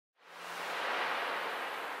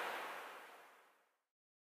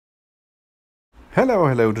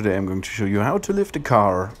Hello, today I'm going to show you how to lift a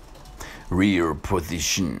car. Rear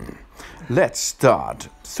position. Let's start.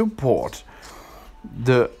 Support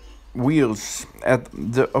the wheels at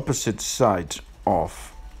the opposite side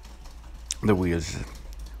of the wheels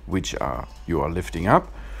which you are lifting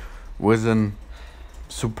up with a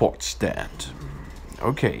support stand.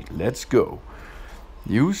 Okay, let's go.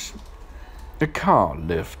 Use a car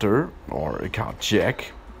lifter or a car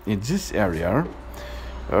jack in this area,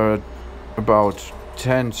 about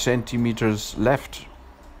 10 centimeters left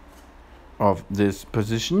of this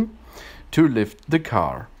position, to lift the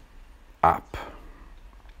car up.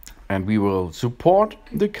 And we will support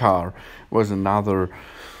the car with another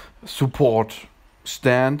support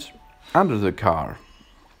stand under the car,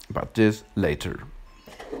 but this later.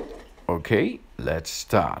 Okay, let's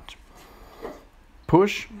start.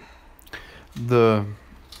 Push the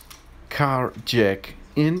car jack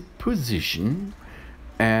in position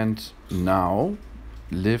and now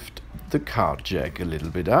lift the car jack a little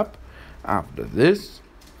bit up. After this,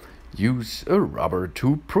 use a rubber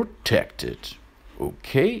to protect it.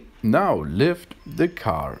 Okay, now lift the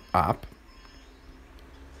car up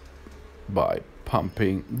by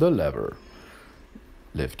pumping the lever.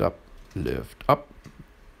 Lift up, lift up.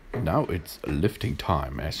 Now it's lifting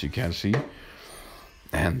time, as you can see.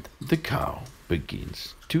 And the car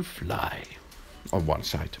begins to fly on one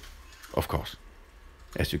side, of course,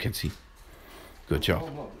 as you can see. Good job.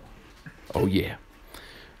 Oh yeah,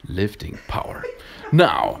 lifting power.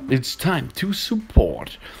 Now it's time to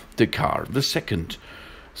support the car, the second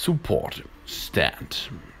support stand.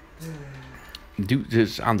 Do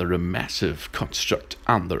this under a massive construct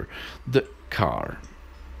under the car.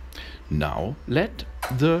 Now let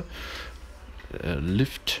the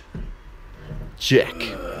lift jack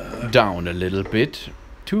down a little bit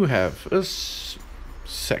to have a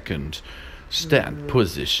second stand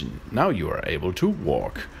position. Now you are able to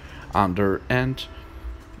walk under and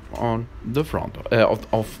on the front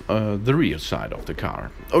of the rear side of the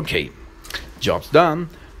car. Okay, job's done.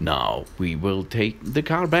 Now we will take the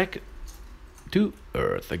car back to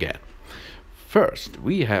earth again. First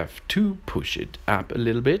we have to push it up a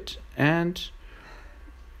little bit and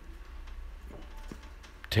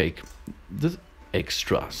take the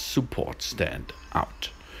extra support stand out.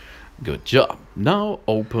 Good job. Now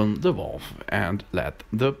open the valve and let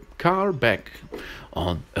the car back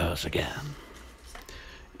on earth again.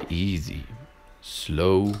 Easy,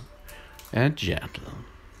 slow and gentle.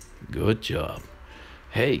 Good job.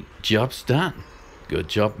 Hey, job's done. Good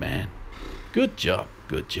job, man. Good job,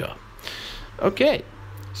 good job. Okay,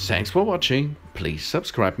 thanks for watching. Please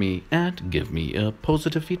subscribe me and give me a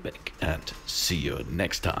positive feedback, and see you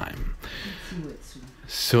next time.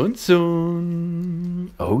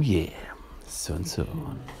 Soon. Oh yeah,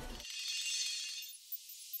 soon.